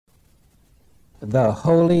The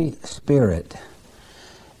Holy Spirit.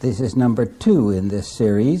 This is number 2 in this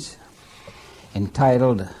series,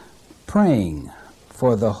 entitled Praying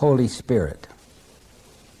for the Holy Spirit.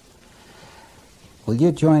 Will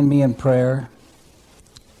you join me in prayer?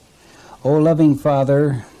 O loving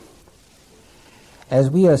Father, as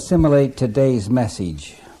we assimilate today's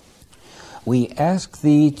message, we ask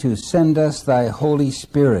Thee to send us Thy Holy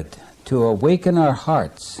Spirit to awaken our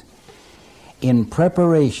hearts in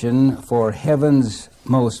preparation for heaven's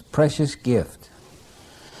most precious gift,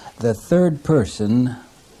 the third person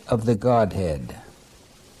of the Godhead,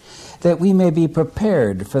 that we may be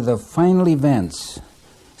prepared for the final events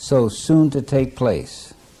so soon to take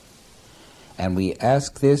place. And we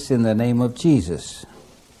ask this in the name of Jesus,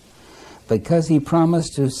 because He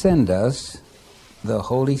promised to send us the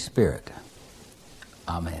Holy Spirit.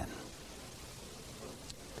 Amen.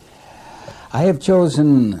 I have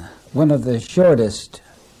chosen one of the shortest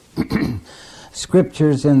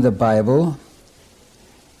scriptures in the Bible,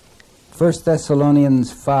 1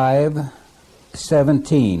 Thessalonians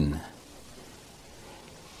 5:17.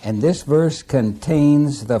 And this verse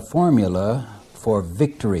contains the formula for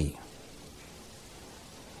victory.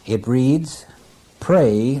 It reads,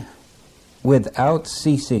 "Pray without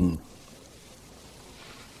ceasing."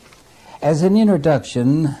 As an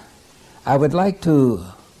introduction, I would like to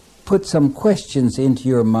put some questions into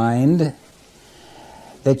your mind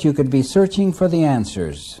that you could be searching for the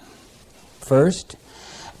answers. First,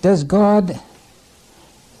 does God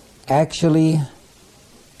actually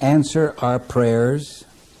answer our prayers?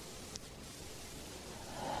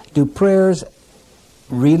 Do prayers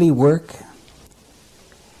really work?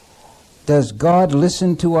 Does God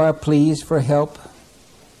listen to our pleas for help?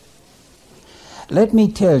 Let me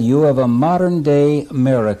tell you of a modern-day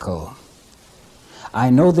miracle. I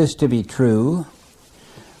know this to be true.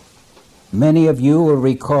 Many of you will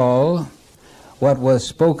recall what was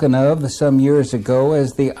spoken of some years ago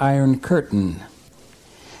as the Iron Curtain,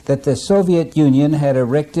 that the Soviet Union had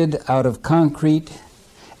erected out of concrete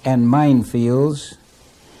and minefields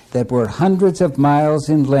that were hundreds of miles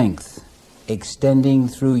in length, extending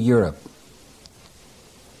through Europe.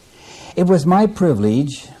 It was my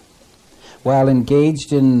privilege, while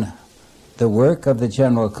engaged in the work of the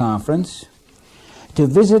General Conference, to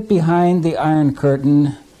visit behind the Iron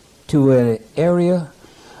Curtain to an area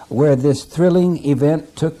where this thrilling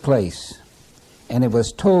event took place, and it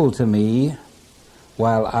was told to me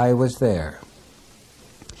while I was there.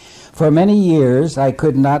 For many years I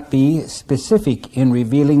could not be specific in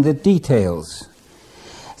revealing the details,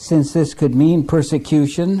 since this could mean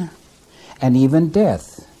persecution and even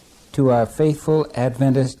death to our faithful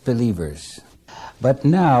Adventist believers. But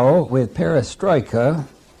now, with perestroika,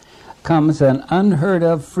 comes an unheard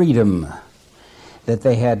of freedom that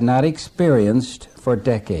they had not experienced for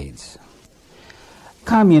decades.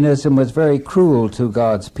 Communism was very cruel to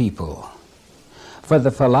God's people, for the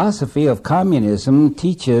philosophy of communism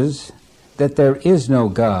teaches that there is no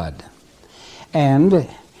God. And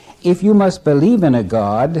if you must believe in a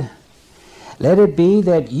God, let it be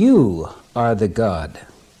that you are the God.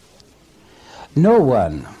 No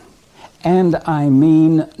one, and I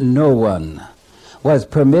mean no one, was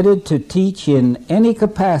permitted to teach in any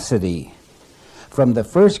capacity from the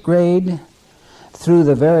first grade through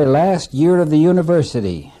the very last year of the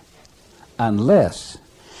university, unless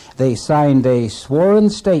they signed a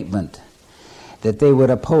sworn statement that they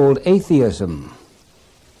would uphold atheism,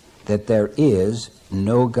 that there is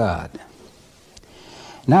no God.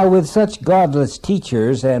 Now, with such godless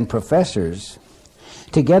teachers and professors,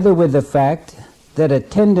 together with the fact that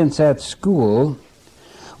attendance at school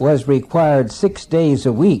was required 6 days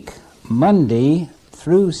a week, Monday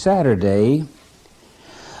through Saturday,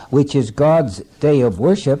 which is God's day of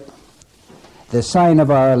worship, the sign of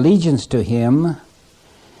our allegiance to Him,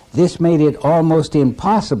 this made it almost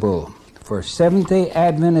impossible for Seventh-day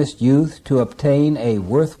Adventist youth to obtain a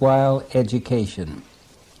worthwhile education.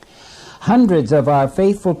 Hundreds of our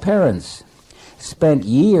faithful parents spent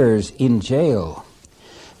years in jail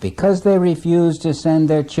because they refused to send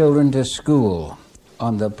their children to school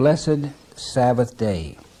on the blessed Sabbath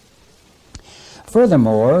day.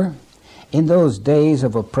 Furthermore, in those days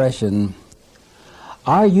of oppression,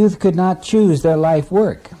 our youth could not choose their life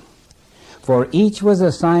work, for each was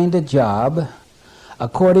assigned a job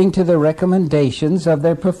according to the recommendations of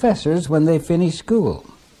their professors when they finished school.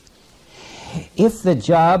 If the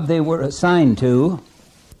job they were assigned to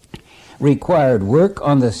required work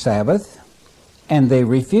on the Sabbath, and they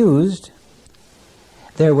refused,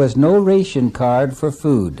 there was no ration card for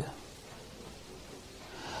food.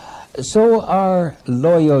 So our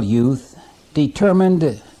loyal youth,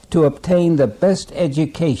 determined to obtain the best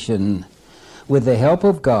education with the help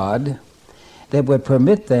of God, that would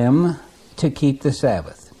permit them to keep the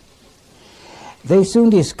Sabbath. They soon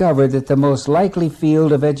discovered that the most likely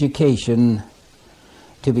field of education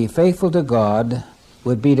to be faithful to God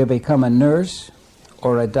would be to become a nurse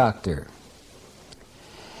or a doctor.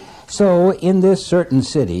 So in this certain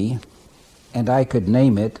city, and I could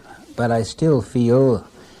name it, but I still feel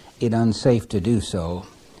it unsafe to do so,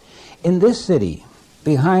 in this city,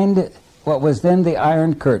 behind what was then the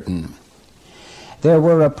Iron Curtain, there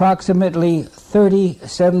were approximately 30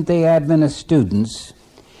 Seventh-day Adventist students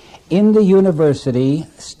in the university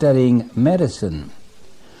studying medicine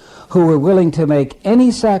who were willing to make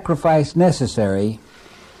any sacrifice necessary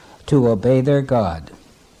to obey their God.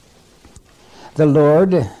 The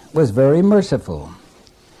Lord was very merciful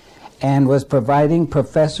and was providing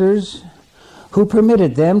professors who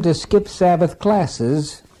permitted them to skip Sabbath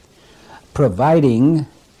classes, providing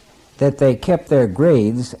that they kept their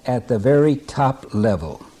grades at the very top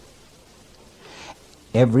level.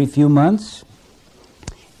 Every few months,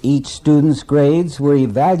 each student's grades were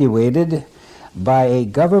evaluated by a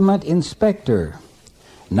government inspector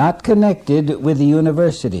not connected with the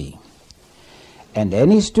university, and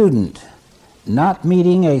any student not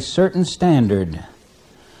meeting a certain standard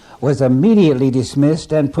was immediately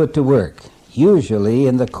dismissed and put to work, usually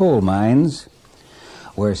in the coal mines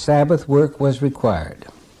where Sabbath work was required.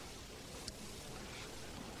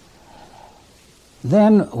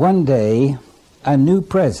 Then one day, a new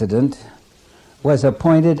president was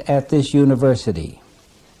appointed at this university.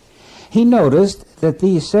 He noticed that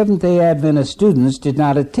these Seventh-day Adventist students did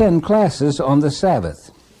not attend classes on the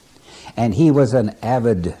Sabbath, and he was an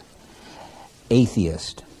avid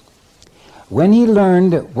atheist. When he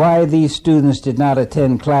learned why these students did not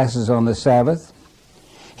attend classes on the Sabbath,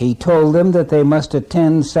 he told them that they must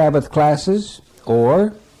attend Sabbath classes,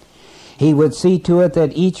 or he would see to it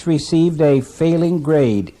that each received a failing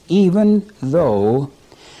grade, even though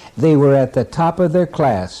they were at the top of their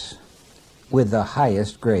class with the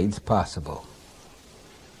highest grades possible.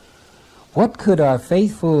 What could our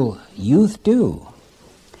faithful youth do?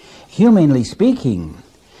 Humanly speaking,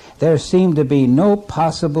 there seemed to be no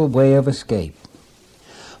possible way of escape.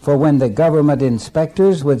 For when the government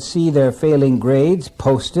inspectors would see their failing grades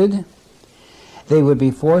posted, they would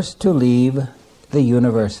be forced to leave the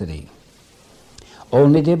university,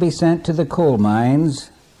 only to be sent to the coal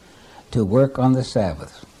mines to work on the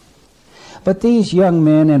Sabbath. But these young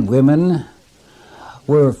men and women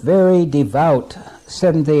were very devout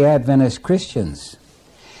Seventh-day Adventist Christians.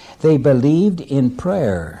 They believed in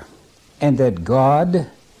prayer and that God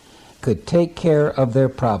could take care of their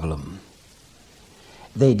problem.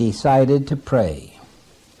 They decided to pray.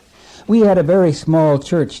 We had a very small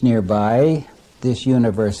church nearby this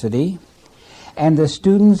university, and the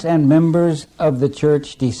students and members of the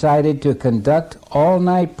church decided to conduct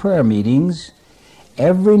all-night prayer meetings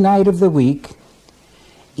every night of the week,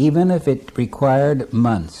 even if it required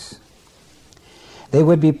months. They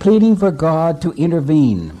would be pleading for God to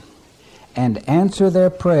intervene and answer their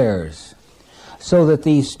prayers so that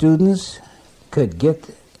these students could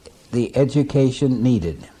get the education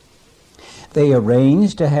needed. They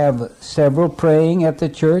arranged to have several praying at the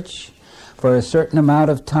church for a certain amount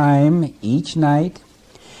of time each night,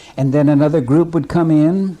 and then another group would come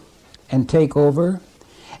in and take over,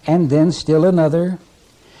 and then still another,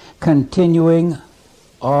 continuing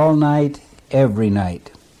all night, every night.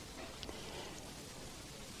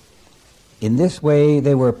 In this way,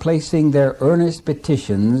 they were placing their earnest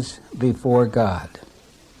petitions before God.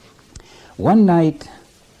 One night,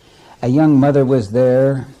 a young mother was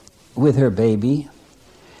there with her baby,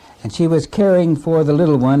 and she was caring for the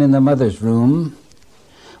little one in the mother's room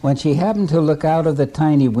when she happened to look out of the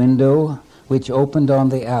tiny window which opened on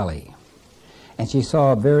the alley, and she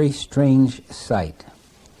saw a very strange sight.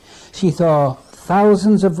 She saw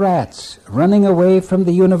thousands of rats running away from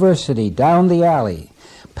the university down the alley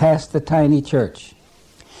past the tiny church.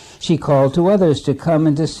 She called to others to come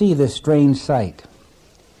and to see this strange sight.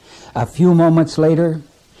 A few moments later,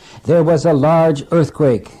 there was a large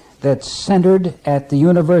earthquake that centered at the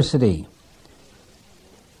university.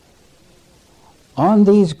 On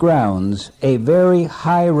these grounds, a very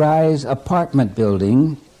high-rise apartment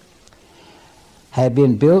building had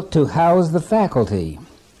been built to house the faculty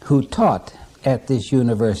who taught at this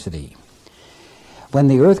university. When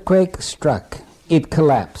the earthquake struck, it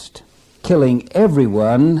collapsed, killing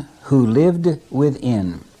everyone who lived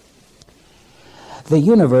within. The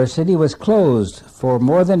university was closed for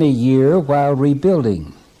more than a year while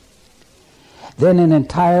rebuilding. Then an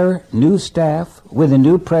entire new staff with a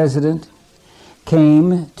new president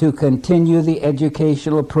came to continue the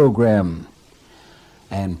educational program.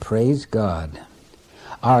 And praise God,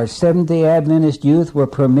 our Seventh-day Adventist youth were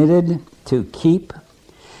permitted to keep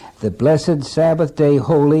the blessed Sabbath day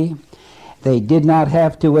holy. They did not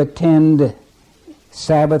have to attend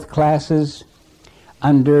Sabbath classes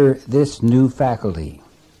under this new faculty.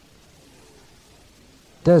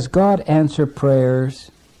 Does God answer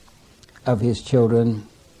prayers of His children?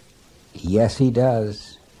 Yes, He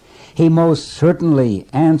does. He most certainly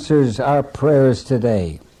answers our prayers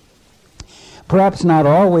today. Perhaps not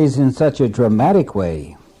always in such a dramatic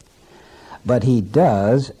way, but He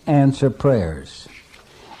does answer prayers.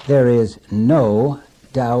 There is no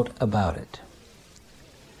doubt about it.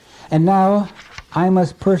 And now I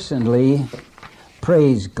must personally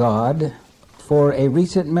praise God for a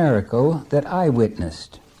recent miracle that I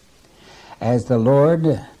witnessed as the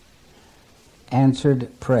Lord answered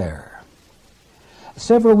prayer.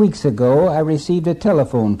 Several weeks ago, I received a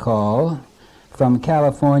telephone call from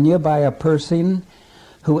California by a person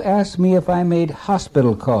who asked me if I made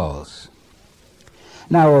hospital calls.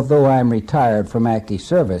 Now, although I am retired from active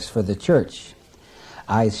service for the church,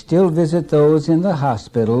 I still visit those in the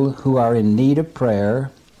hospital who are in need of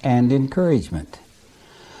prayer and encouragement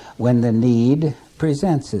when the need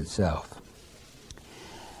presents itself.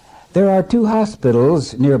 There are 2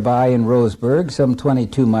 hospitals nearby in Roseburg, some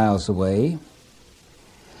 22 miles away,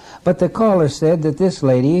 but the caller said that this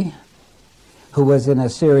lady, who was in a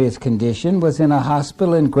serious condition, was in a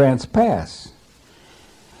hospital in Grants Pass,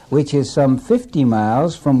 which is some 50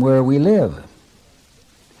 miles from where we live.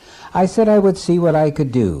 I said I would see what I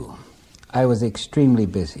could do. I was extremely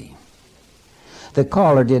busy. The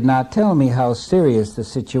caller did not tell me how serious the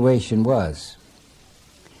situation was.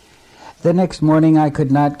 The next morning I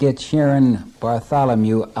could not get Sharon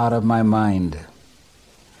Bartholomew out of my mind.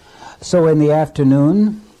 So in the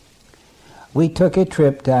afternoon, we took a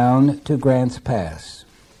trip down to Grants Pass.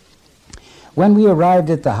 When we arrived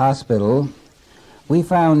at the hospital, we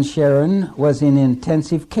found Sharon was in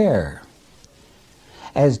intensive care.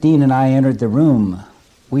 As Dean and I entered the room,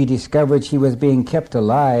 we discovered she was being kept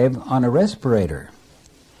alive on a respirator.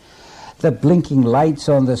 The blinking lights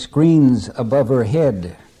on the screens above her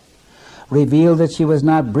head revealed that she was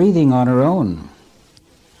not breathing on her own.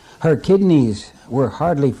 Her kidneys were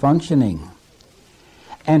hardly functioning,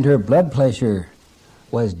 and her blood pressure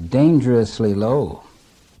was dangerously low.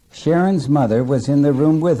 Sharon's mother was in the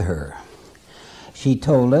room with her. She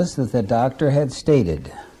told us that the doctor had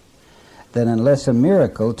stated that unless a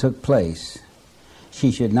miracle took place, she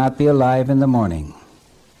should not be alive in the morning.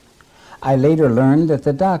 I later learned that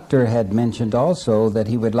the doctor had mentioned also that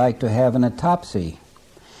he would like to have an autopsy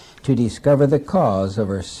to discover the cause of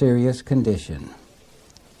her serious condition.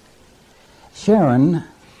 Sharon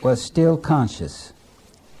was still conscious,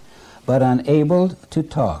 but unable to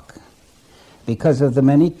talk because of the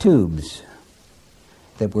many tubes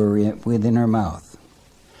that were within her mouth.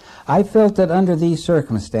 I felt that under these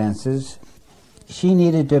circumstances, she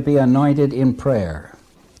needed to be anointed in prayer.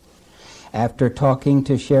 After talking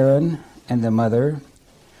to Sharon and the mother,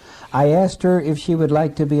 I asked her if she would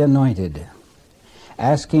like to be anointed,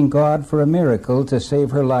 asking God for a miracle to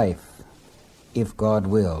save her life, if God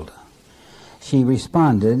willed. She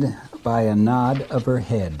responded by a nod of her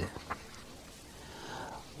head.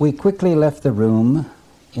 We quickly left the room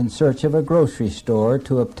in search of a grocery store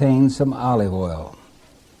to obtain some olive oil.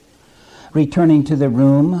 Returning to the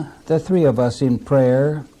room, the 3 of us in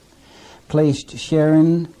prayer placed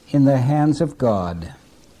Sharon in the hands of God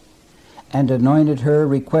and anointed her,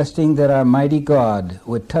 requesting that our mighty God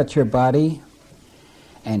would touch her body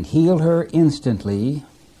and heal her instantly,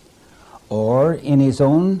 or in His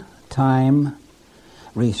own time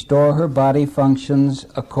restore her body functions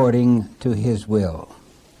according to His will.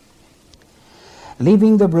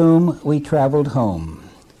 Leaving the room, we traveled home.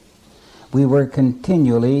 We were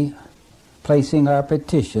continually placing our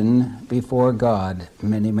petition before God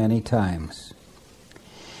many, many times.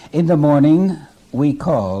 In the morning, we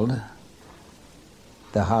called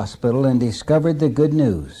the hospital and discovered the good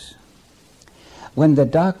news. When the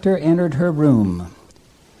doctor entered her room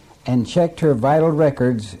and checked her vital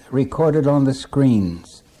records recorded on the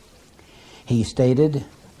screens, he stated,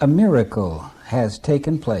 "A miracle has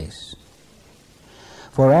taken place."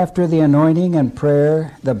 For after the anointing and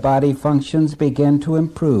prayer, the body functions began to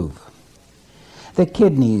improve. The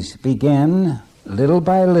kidneys began, little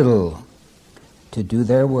by little, to do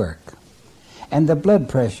their work, and the blood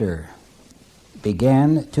pressure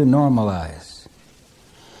began to normalize.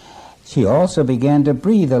 She also began to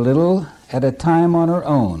breathe a little at a time on her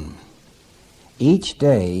own. Each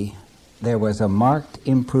day, there was a marked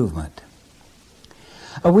improvement.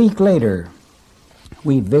 A week later,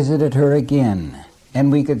 we visited her again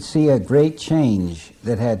and we could see a great change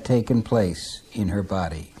that had taken place in her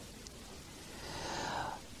body.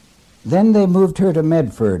 Then they moved her to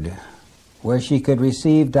Medford, where she could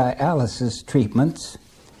receive dialysis treatments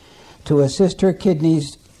to assist her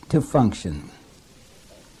kidneys to function.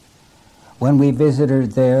 When we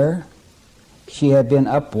visited there, she had been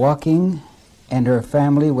up walking, and her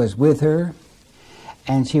family was with her,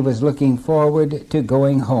 and she was looking forward to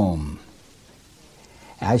going home.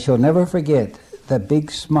 I shall never forget the big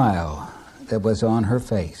smile that was on her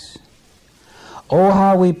face. Oh,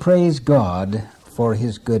 how we praise God for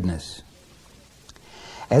His goodness.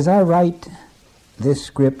 As I write this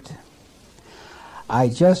script, I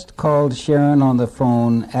just called Sharon on the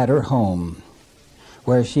phone at her home,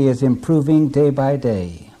 where she is improving day by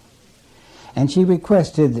day. And she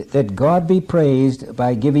requested that God be praised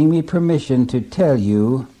by giving me permission to tell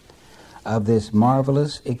you of this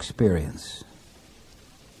marvelous experience.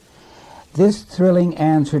 This thrilling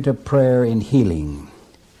answer to prayer in healing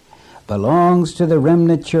belongs to the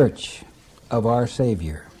remnant church of our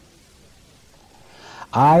Savior.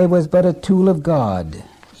 I was but a tool of God,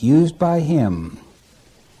 used by Him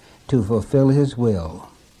to fulfill His will.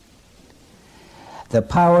 The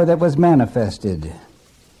power that was manifested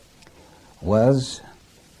was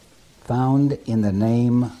found in the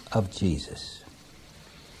name of Jesus.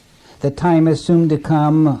 The time is soon to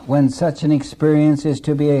come when such an experience is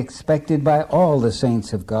to be expected by all the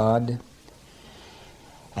saints of God,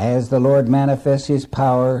 as the Lord manifests His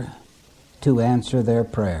power to answer their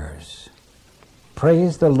prayers.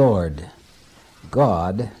 Praise the Lord.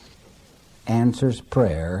 God answers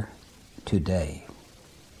prayer today.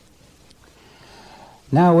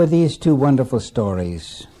 Now, with these two wonderful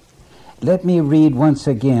stories, let me read once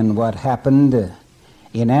again what happened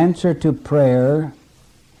in answer to prayer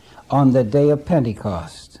on the day of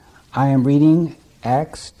Pentecost. I am reading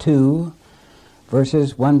Acts 2,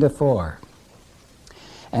 verses 1 to 4.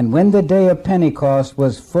 And when the day of Pentecost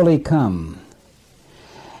was fully come,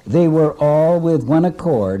 they were all with one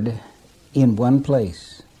accord in one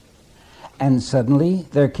place. And suddenly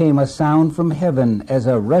there came a sound from heaven as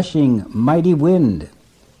a rushing mighty wind,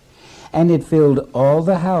 and it filled all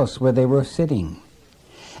the house where they were sitting.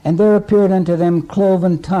 And there appeared unto them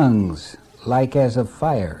cloven tongues, like as of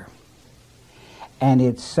fire. And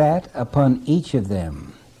it sat upon each of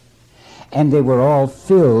them. And they were all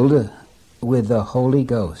filled with the Holy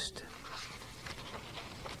Ghost.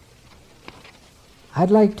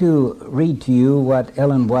 I'd like to read to you what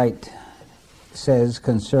Ellen White says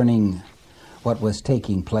concerning what was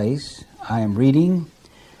taking place. I am reading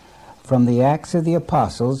from the Acts of the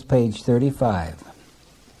Apostles, page 35.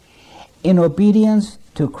 In obedience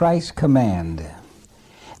to Christ's command,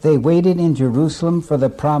 they waited in Jerusalem for the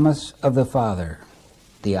promise of the Father,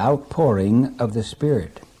 the outpouring of the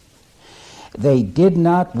Spirit. They did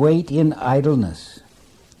not wait in idleness.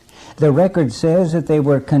 The record says that they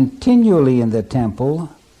were continually in the temple,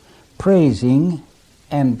 praising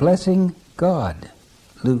and blessing God.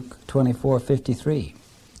 Luke 24:53.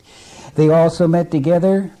 They also met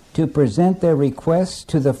together to present their requests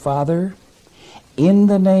to the Father in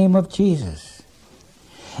the name of Jesus.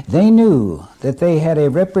 They knew that they had a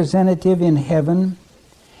representative in heaven,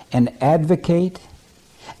 an advocate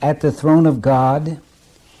at the throne of God,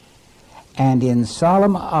 and in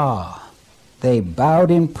solemn awe they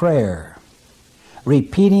bowed in prayer,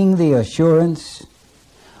 repeating the assurance,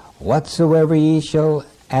 "Whatsoever ye shall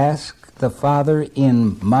ask the Father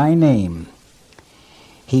in my name,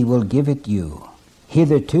 He will give it you.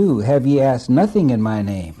 Hitherto have ye asked nothing in my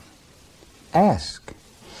name. Ask,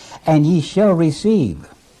 and ye shall receive,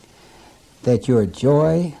 that your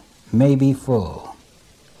joy may be full."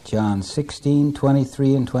 John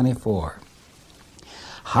 16:23 and 24.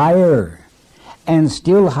 Higher and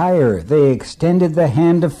still higher they extended the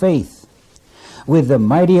hand of faith with the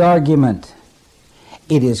mighty argument,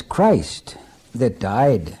 "It is Christ that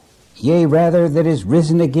died, yea, rather that is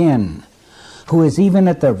risen again, who is even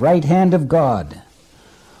at the right hand of God,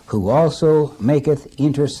 who also maketh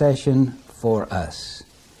intercession for us."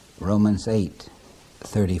 Romans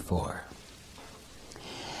 8:34.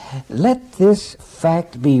 Let this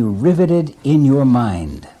fact be riveted in your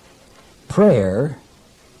mind. Prayer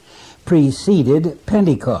preceded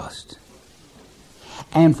Pentecost.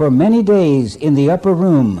 And for many days in the upper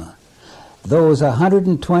room, those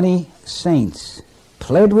 120 saints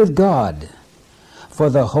pled with God for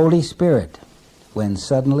the Holy Spirit, when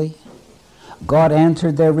suddenly God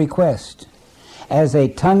answered their request as a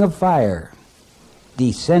tongue of fire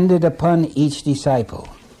descended upon each disciple.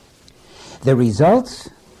 The results?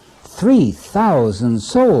 3,000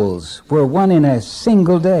 souls were won in a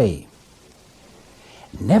single day.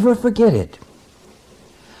 Never forget it.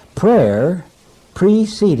 Prayer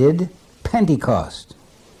preceded Pentecost.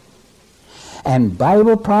 And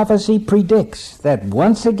Bible prophecy predicts that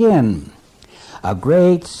once again a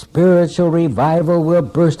great spiritual revival will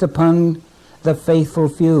burst upon the faithful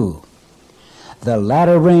few. The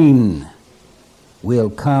latter rain will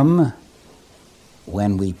come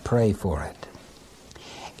when we pray for it.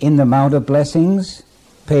 In the Mount of Blessings,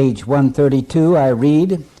 page 132, I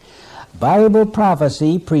read, Bible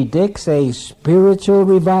prophecy predicts a spiritual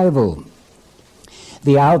revival.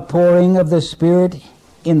 The outpouring of the Spirit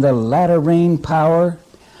in the latter rain power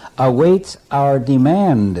awaits our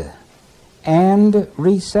demand and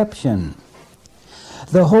reception.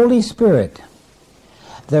 The Holy Spirit,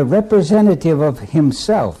 the representative of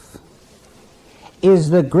Himself, is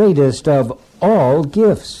the greatest of all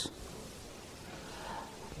gifts.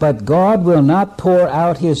 But God will not pour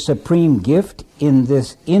out His supreme gift in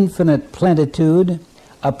this infinite plenitude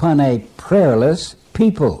upon a prayerless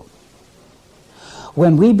people.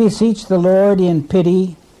 When we beseech the Lord in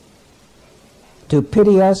pity, to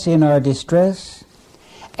pity us in our distress,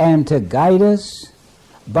 and to guide us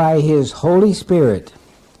by His Holy Spirit,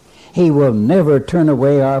 He will never turn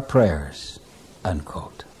away our prayers.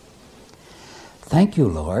 Unquote. Thank you,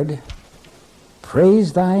 Lord.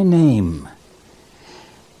 Praise Thy name.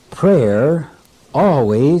 Prayer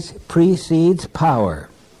always precedes power.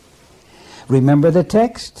 Remember the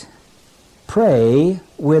text? Pray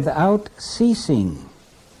without ceasing.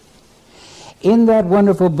 In that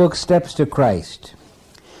wonderful book, Steps to Christ,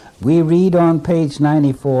 we read on page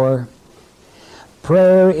 94,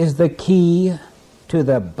 prayer is the key to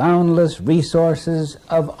the boundless resources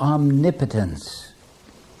of omnipotence.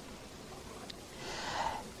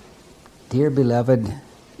 Dear beloved,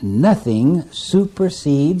 nothing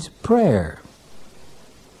supersedes prayer.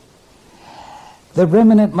 The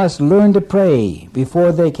remnant must learn to pray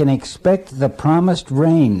before they can expect the promised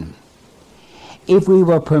rain. If we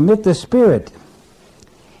will permit the Spirit,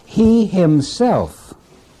 He Himself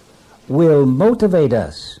will motivate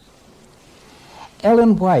us.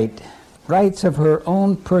 Ellen White writes of her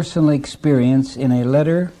own personal experience in a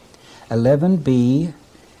letter, 11B,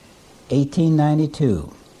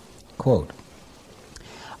 1892. Quote,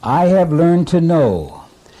 I have learned to know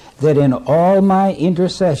that in all my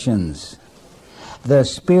intercessions, the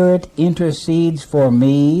Spirit intercedes for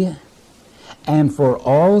me and for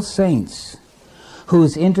all saints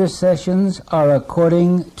whose intercessions are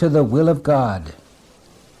according to the will of God.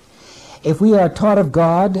 If we are taught of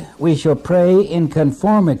God, we shall pray in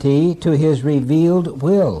conformity to His revealed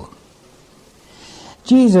will.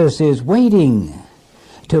 Jesus is waiting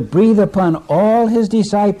to breathe upon all His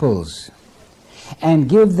disciples and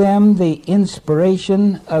give them the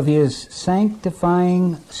inspiration of His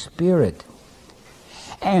sanctifying Spirit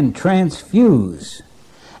and transfuse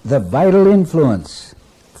the vital influence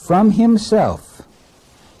from Himself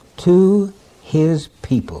to His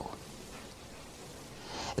people.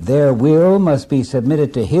 Their will must be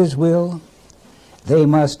submitted to His will. They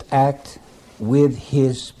must act with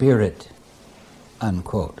His Spirit.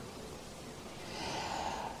 Unquote.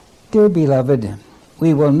 Dear beloved,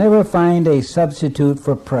 we will never find a substitute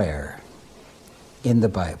for prayer in the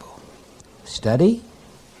Bible. Study,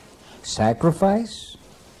 sacrifice,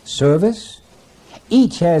 service,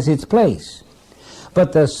 each has its place.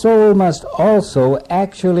 But the soul must also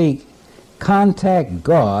actually contact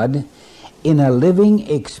God in a living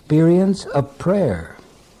experience of prayer.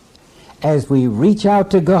 As we reach out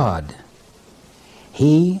to God,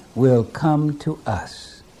 He will come to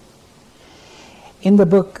us. In the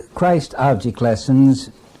book Christ Object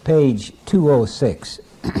Lessons, page 206,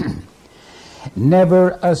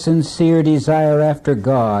 never a sincere desire after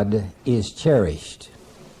God is cherished,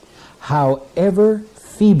 however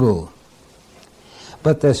feeble,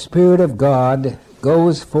 but the Spirit of God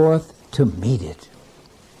goes forth to meet it.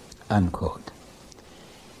 Unquote.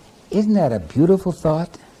 Isn't that a beautiful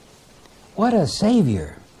thought? What a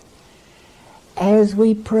Savior! As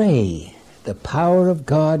we pray, the power of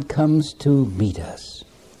God comes to meet us.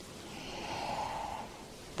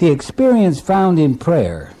 The experience found in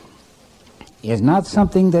prayer is not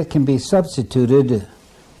something that can be substituted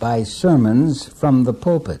by sermons from the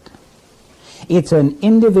pulpit. It's an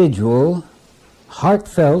individual,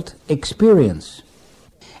 heartfelt experience.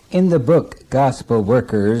 In the book Gospel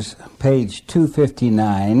Workers, page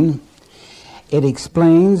 259, it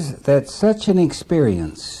explains that such an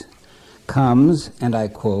experience comes, and I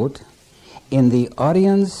quote, in the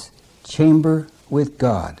audience chamber with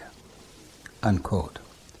God, unquote.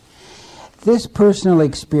 This personal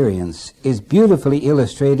experience is beautifully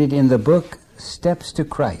illustrated in the book Steps to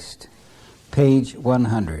Christ, page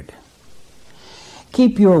 100.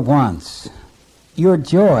 Keep your wants your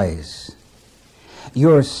joys,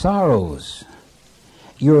 your sorrows,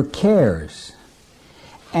 your cares,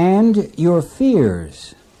 and your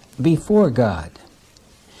fears before God.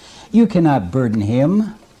 You cannot burden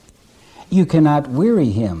him. You cannot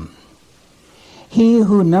weary him. He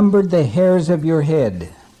who numbered the hairs of your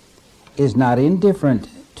head is not indifferent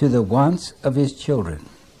to the wants of his children.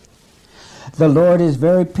 The Lord is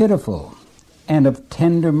very pitiful and of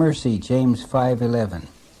tender mercy, James 5:11.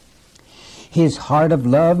 His heart of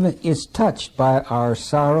love is touched by our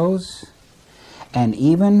sorrows and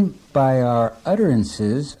even by our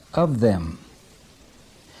utterances of them.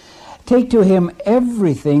 Take to him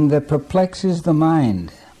everything that perplexes the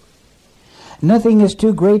mind. Nothing is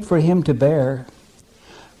too great for him to bear,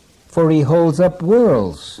 for he holds up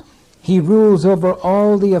worlds. He rules over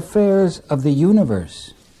all the affairs of the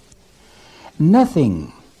universe.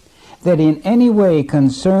 Nothing that in any way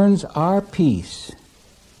concerns our peace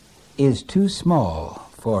is too small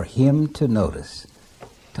for him to notice.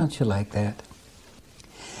 Don't you like that?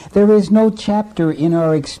 There is no chapter in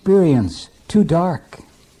our experience too dark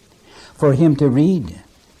for him to read.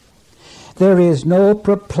 There is no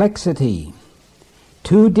perplexity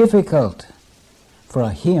too difficult for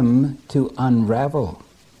him to unravel.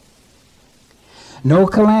 No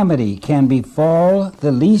calamity can befall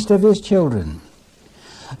the least of his children.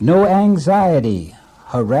 No anxiety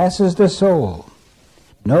harasses the soul.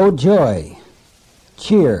 No joy,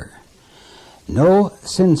 cheer, no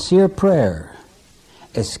sincere prayer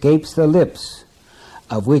escapes the lips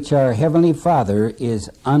of which our Heavenly Father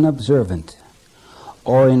is unobservant,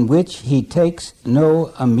 or in which he takes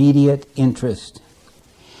no immediate interest.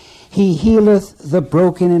 He healeth the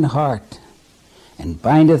broken in heart, and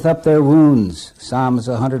bindeth up their wounds, Psalms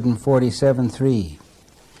 147:3.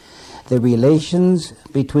 The relations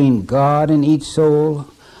between God and each soul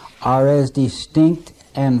are as distinct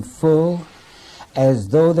and full as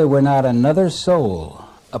though there were not another soul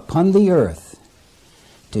upon the earth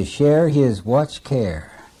to share his watch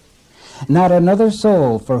care, not another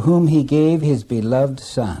soul for whom he gave his beloved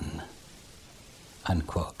Son.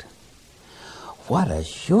 Unquote. What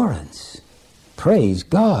assurance! Praise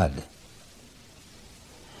God!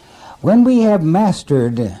 When we have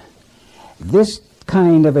mastered this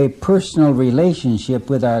kind of a personal relationship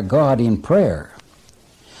with our God in prayer,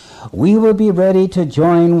 we will be ready to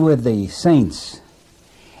join with the saints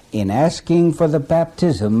in asking for the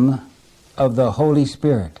baptism of the Holy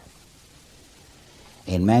Spirit.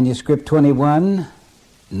 In Manuscript 21,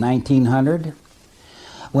 1900,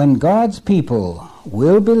 when God's people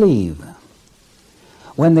will believe,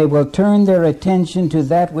 when they will turn their attention to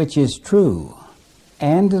that which is true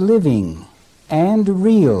and living and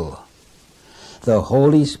real, the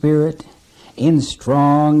Holy Spirit, in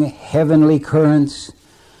strong heavenly currents,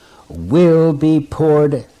 will be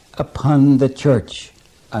poured upon the church.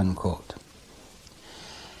 Unquote.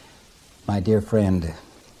 My dear friend,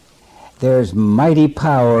 there's mighty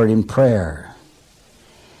power in prayer.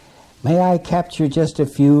 May I capture just a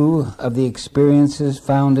few of the experiences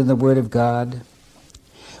found in the Word of God?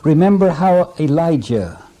 Remember how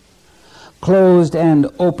Elijah closed and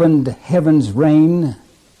opened heaven's rain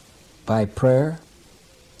by prayer.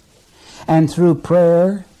 And through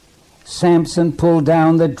prayer, Samson pulled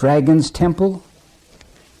down the dragon's temple.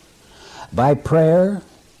 By prayer,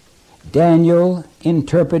 Daniel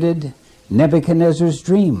interpreted Nebuchadnezzar's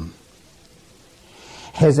dream.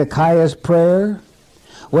 Hezekiah's prayer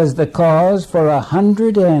was the cause for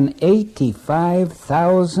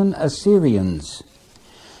 185,000 Assyrians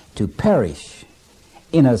to perish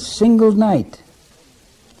in a single night.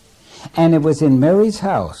 And it was in Mary's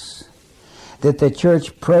house that the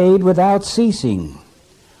church prayed without ceasing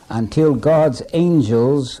until God's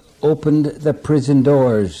angels opened the prison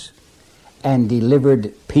doors and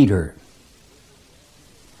delivered Peter.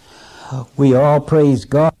 We all praise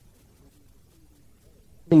God for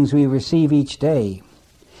the things we receive each day.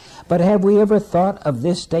 But have we ever thought of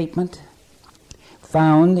this statement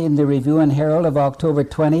found in the Review and Herald of October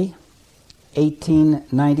 20,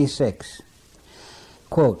 1896?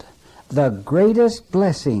 Quote, "The greatest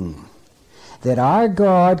blessing that our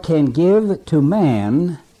God can give to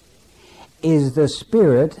man is the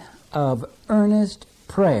spirit of earnest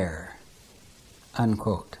prayer."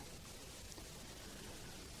 Unquote.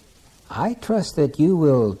 I trust that you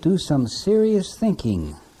will do some serious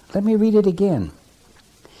thinking. Let me read it again.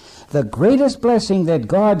 The greatest blessing that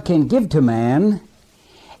God can give to man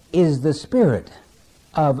is the spirit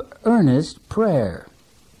of earnest prayer.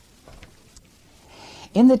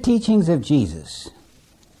 In the teachings of Jesus,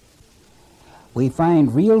 we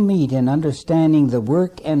find real meat in understanding the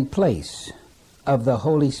work and place of the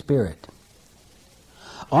Holy Spirit.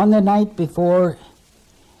 On the night before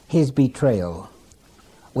his betrayal,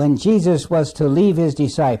 when Jesus was to leave his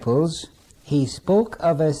disciples, he spoke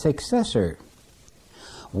of a successor,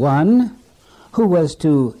 one who was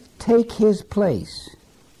to take his place.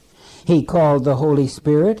 He called the Holy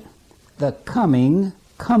Spirit the coming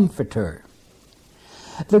Comforter.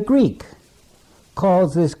 The Greek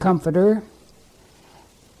calls this Comforter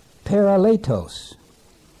Paraletos,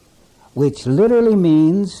 which literally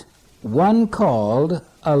means one called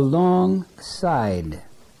alongside.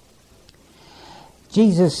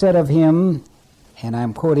 Jesus said of him, and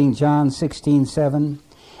I'm quoting John 16:7,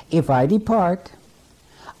 "If I depart,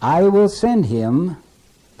 I will send him,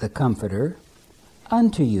 the Comforter,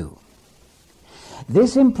 unto you."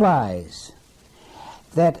 This implies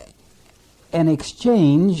that an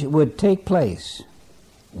exchange would take place.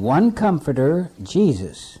 One Comforter,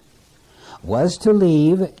 Jesus, was to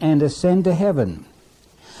leave and ascend to heaven,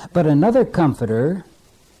 but another Comforter,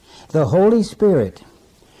 the Holy Spirit,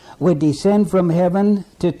 would descend from heaven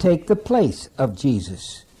to take the place of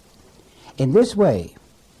Jesus. In this way,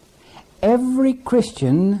 every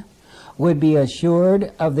Christian would be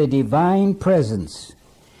assured of the divine presence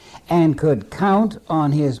and could count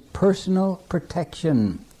on his personal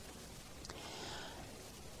protection.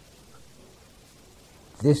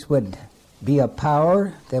 This would be a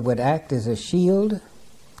power that would act as a shield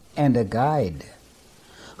and a guide,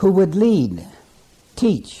 who would lead,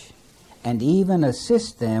 teach, and even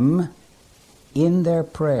assist them in their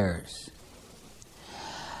prayers.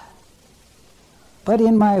 But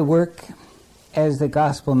in my work as the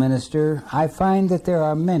gospel minister, I find that there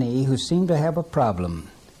are many who seem to have a problem.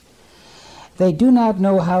 They do not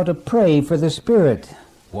know how to pray for the Spirit.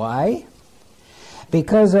 Why?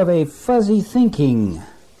 Because of a fuzzy thinking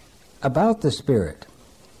about the Spirit.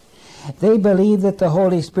 They believe that the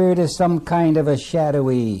Holy Spirit is some kind of a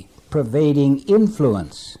shadowy, pervading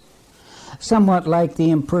influence, somewhat like the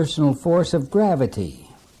impersonal force of gravity,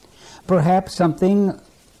 perhaps something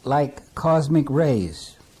like cosmic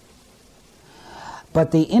rays.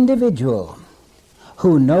 But the individual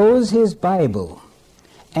who knows his Bible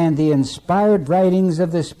and the inspired writings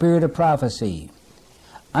of the Spirit of prophecy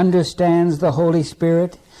understands the Holy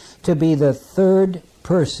Spirit to be the third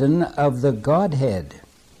person of the Godhead.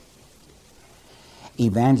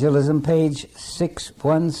 Evangelism, page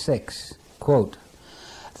 616, quote,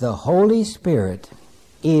 "The Holy Spirit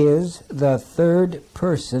is the third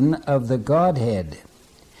person of the Godhead,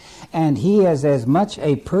 and he is as much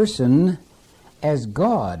a person as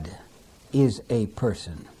God is a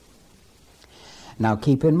person." Now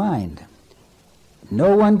keep in mind,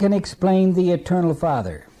 no one can explain the Eternal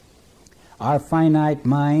Father. Our finite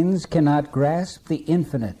minds cannot grasp the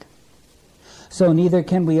infinite. So neither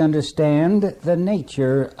can we understand the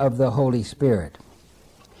nature of the Holy Spirit.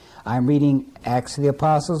 I'm reading Acts of the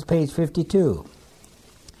Apostles, page 52,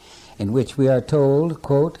 in which we are told,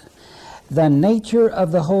 quote, "The nature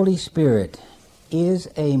of the Holy Spirit is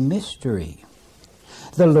a mystery.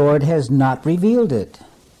 The Lord has not revealed it.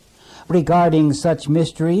 Regarding such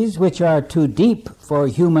mysteries which are too deep for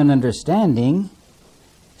human understanding,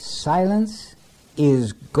 silence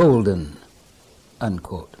is golden,"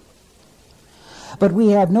 unquote. But we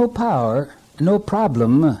have no power, no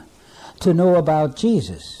problem to know about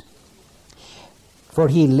Jesus, for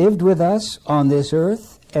he lived with us on this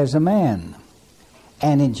earth as a man.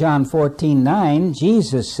 And in John 14:9,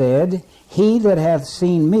 Jesus said, "He that hath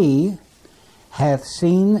seen me hath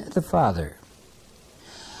seen the Father."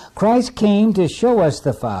 Christ came to show us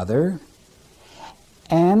the Father,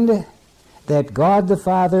 and that God the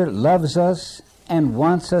Father loves us and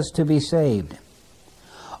wants us to be saved.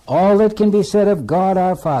 All that can be said of God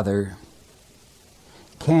our Father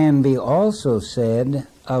can be also said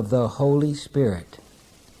of the Holy Spirit.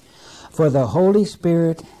 For the Holy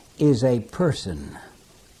Spirit is a person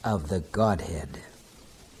of the Godhead.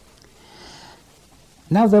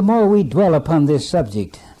 Now, the more we dwell upon this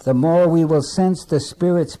subject, the more we will sense the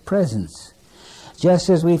Spirit's presence, just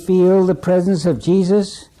as we feel the presence of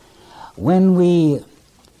Jesus when we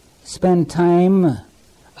spend time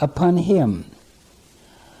upon him.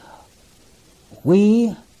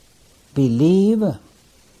 We believe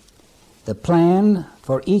the plan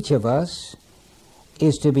for each of us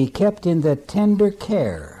is to be kept in the tender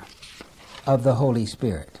care of the Holy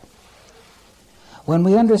Spirit. When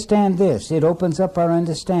we understand this, it opens up our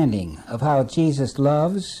understanding of how Jesus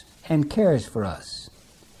loves and cares for us.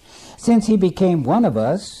 Since he became one of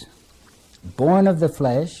us, born of the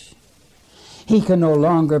flesh, he can no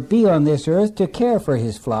longer be on this earth to care for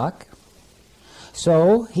his flock.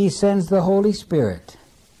 So he sends the Holy Spirit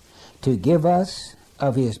to give us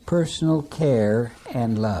of his personal care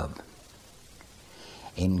and love.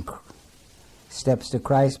 In Steps to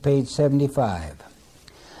Christ, page 75.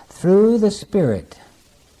 Through the Spirit,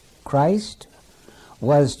 Christ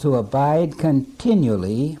was to abide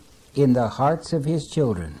continually in the hearts of his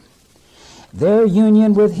children. Their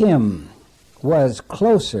union with him was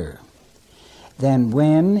closer than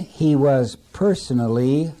when he was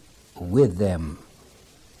personally with them,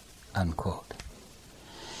 unquote.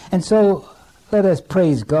 And so let us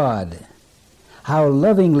praise God, how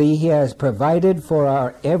lovingly he has provided for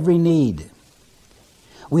our every need.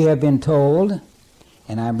 We have been told,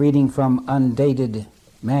 and I'm reading from undated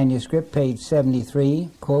manuscript, page 73,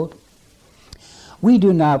 quote, "We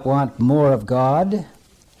do not want more of God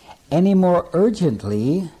any more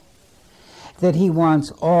urgently that he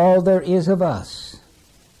wants all there is of us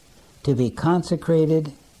to be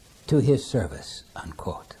consecrated to his service,"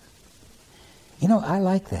 unquote. You know, I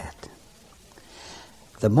like that.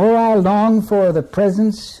 The more I long for the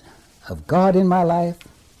presence of God in my life,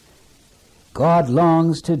 God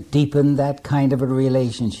longs to deepen that kind of a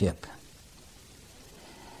relationship.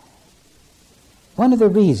 One of the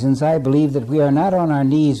reasons I believe that we are not on our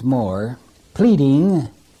knees more, pleading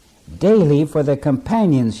daily for the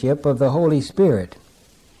companionship of the Holy Spirit,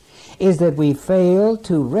 is that we fail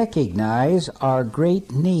to recognize our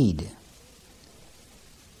great need.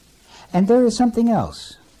 And there is something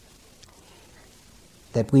else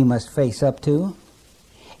that we must face up to.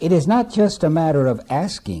 It is not just a matter of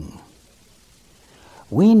asking.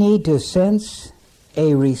 We need to sense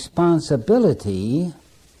a responsibility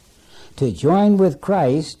to join with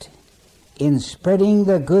Christ in spreading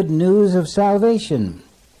the good news of salvation.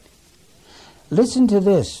 Listen to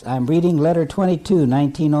this. I'm reading letter 22,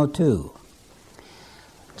 1902.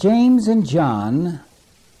 James and John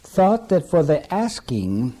thought that for the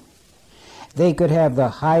asking, they could have the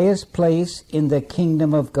highest place in the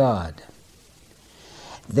kingdom of God.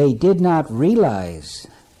 They did not realize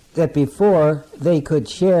that before they could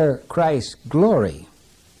share Christ's glory,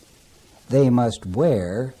 they must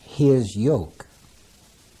wear his yoke.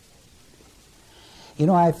 You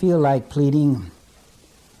know, I feel like pleading,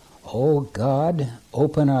 "Oh God,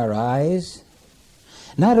 open our eyes,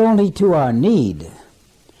 not only to our need,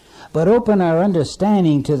 but open our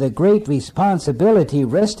understanding to the great responsibility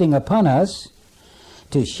resting upon us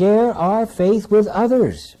to share our faith with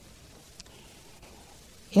others."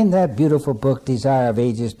 In that beautiful book, Desire of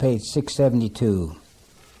Ages, page 672,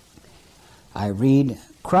 I read,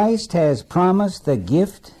 "Christ has promised the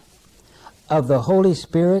gift of the Holy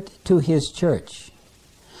Spirit to his church.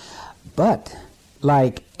 But,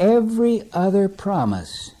 like every other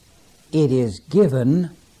promise, it is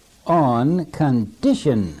given on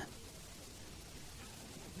condition."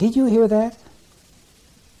 Did you hear that?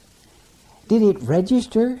 Did it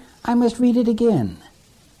register? I must read it again.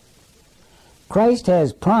 Christ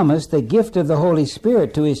has promised the gift of the Holy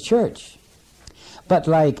Spirit to his church. But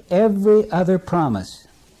like every other promise,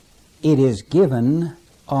 it is given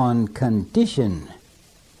on condition.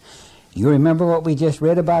 You remember what we just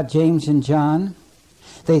read about James and John?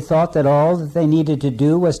 They thought that all that they needed to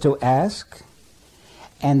do was to ask,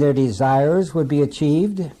 and their desires would be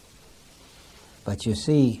achieved. But you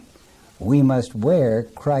see, we must wear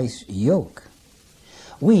Christ's yoke.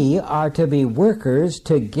 We are to be workers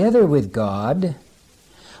together with God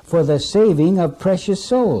for the saving of precious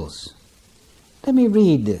souls. Let me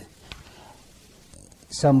read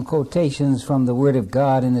some quotations from the Word of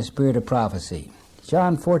God in the spirit of prophecy.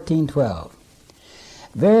 John 14:12.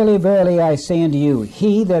 "Verily, verily, I say unto you,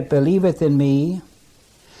 he that believeth in me,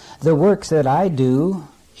 the works that I do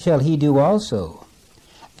shall he do also,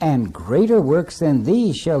 and greater works than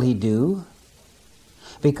these shall he do,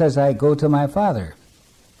 because I go to my Father."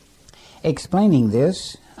 Explaining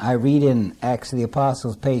this, I read in Acts of the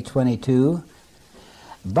Apostles, page 22,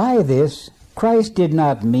 "By this, Christ did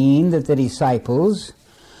not mean that the disciples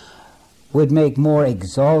would make more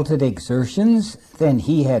exalted exertions than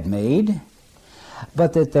he had made,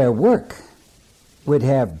 but that their work would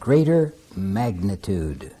have greater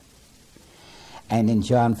magnitude." And in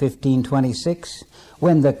John 15:26,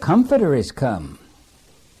 "When the Comforter is come,"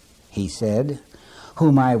 he said,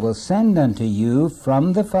 "whom I will send unto you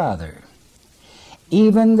from the Father,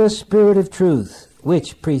 even the Spirit of truth,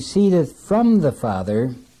 which proceedeth from the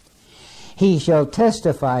Father, he shall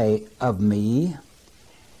testify of me,"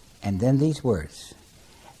 and then these words,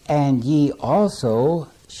 "and ye also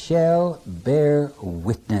shall bear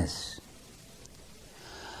witness."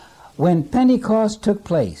 When Pentecost took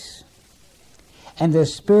place, and the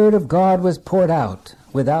Spirit of God was poured out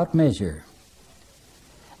without measure,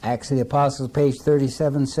 Acts of the Apostles, page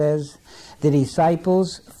 37 says, "The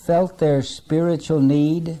disciples felt their spiritual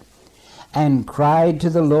need, and cried to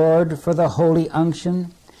the Lord for the holy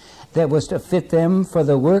unction that was to fit them for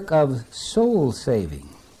the work of soul saving.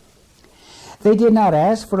 They did not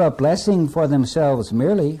ask for a blessing for themselves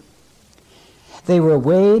merely. They were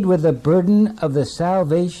weighed with the burden of the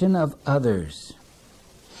salvation of others.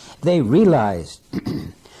 They realized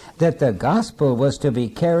that the gospel was to be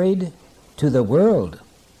carried to the world,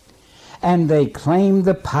 and they claimed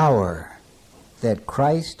the power that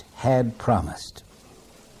Christ had promised.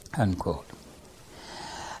 Unquote.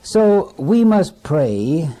 So we must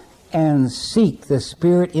pray and seek the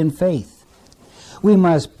Spirit in faith. We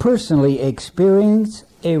must personally experience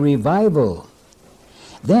a revival.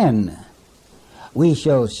 Then we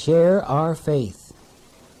shall share our faith.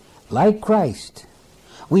 Like Christ,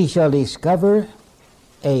 we shall discover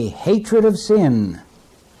a hatred of sin,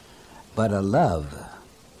 but a love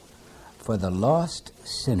for the lost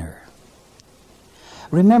sinner.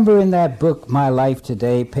 Remember in that book, My Life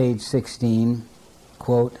Today, page 16,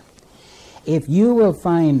 quote, "If you will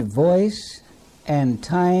find voice and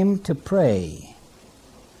time to pray,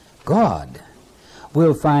 God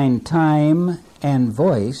will find time and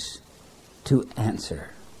voice to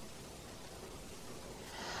answer."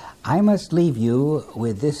 I must leave you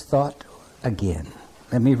with this thought again.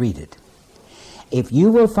 Let me read it. If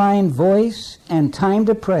you will find voice and time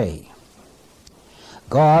to pray,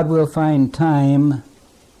 God will find time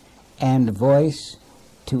and voice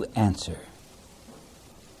to answer.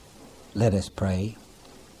 Let us pray.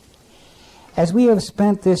 As we have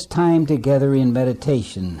spent this time together in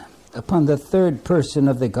meditation upon the third person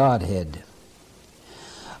of the Godhead,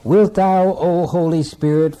 wilt thou, O Holy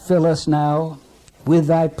Spirit, fill us now with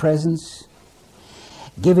thy presence,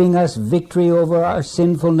 giving us victory over our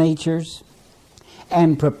sinful natures,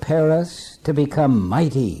 and prepare us to become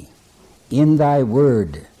mighty in thy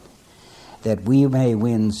word, that we may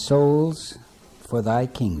win souls for thy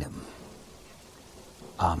kingdom.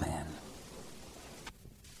 Amen.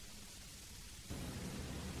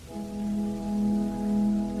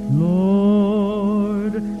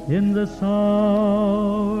 Lord, in this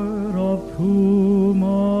hour of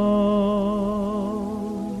tumult,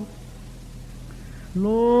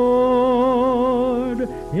 Lord,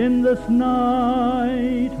 in this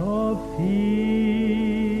night of fear,